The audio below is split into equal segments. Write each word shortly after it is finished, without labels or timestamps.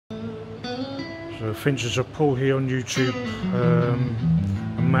So Finches of Paul here on YouTube.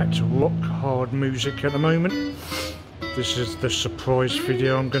 I'm at Rock Hard Music at the moment. This is the surprise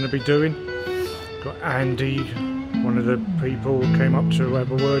video I'm going to be doing. Got Andy, one of the people who came up to have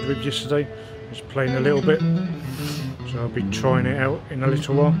a word with yesterday. He's playing a little bit, so I'll be trying it out in a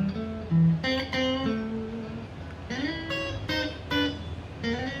little while.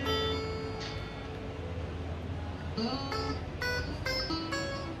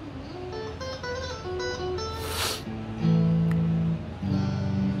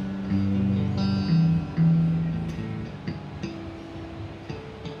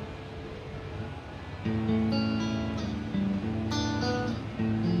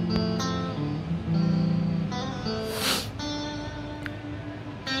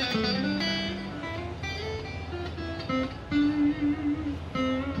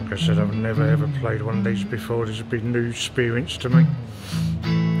 Like I said, I've never ever played one of these before. This would be a new experience to me.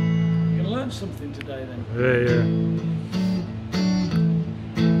 You're going to learn something today then? Yeah.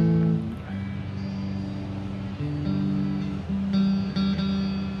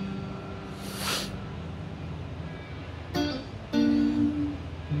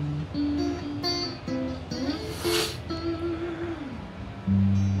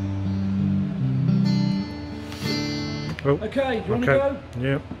 Oh, okay, do you want to go?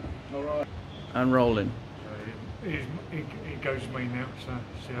 Yeah. Alright. And rolling. It goes me now, so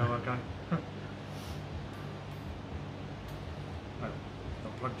see how I go. No,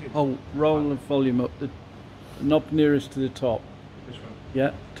 not plugged in. Oh, roll the volume up. The knob nearest to the top. This one?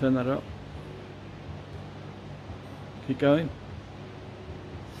 Yeah, turn that up. Keep going.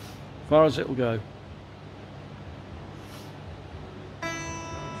 As far as it'll go.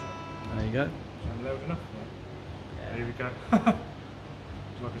 There you go. Sound loud enough? Yeah. There we go.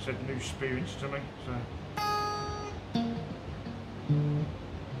 Like I said, new experience to me. So.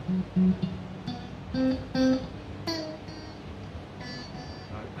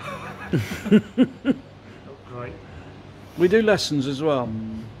 Not great. We do lessons as well.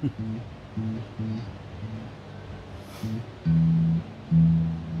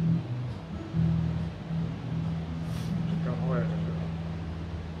 Go higher.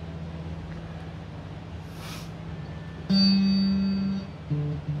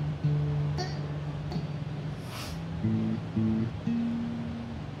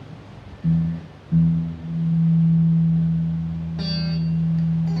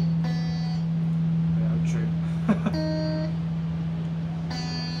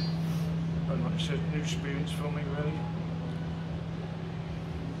 But like I said, new experience for me really.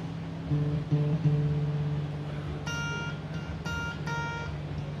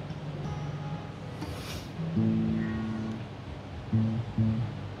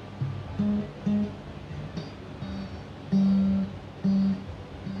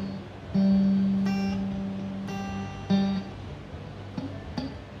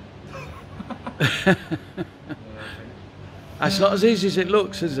 It's not as easy as it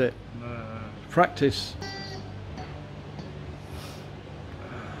looks, is it? No. Practice.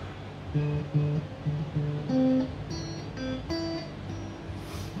 I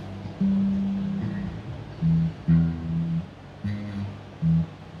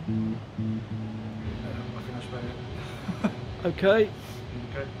think that's about it. Okay.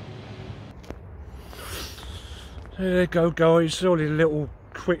 Okay. There you go, guys. Only a little,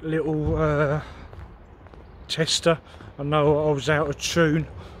 quick little tester. I know I was out of tune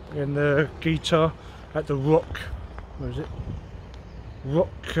in the guitar at the Rock. Where is it?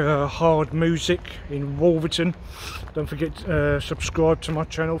 Rock Hard Music in Wolverton. Don't forget to subscribe to my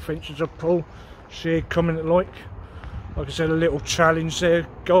channel, Finches of Paul. Share, comment, like. Like I said, a little challenge there,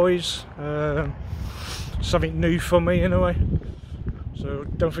 guys. Something new for me anyway. So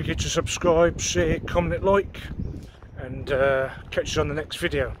don't forget to subscribe, share, comment, like, and catch you on the next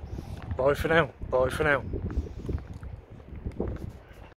video. Bye for now. Bye for now.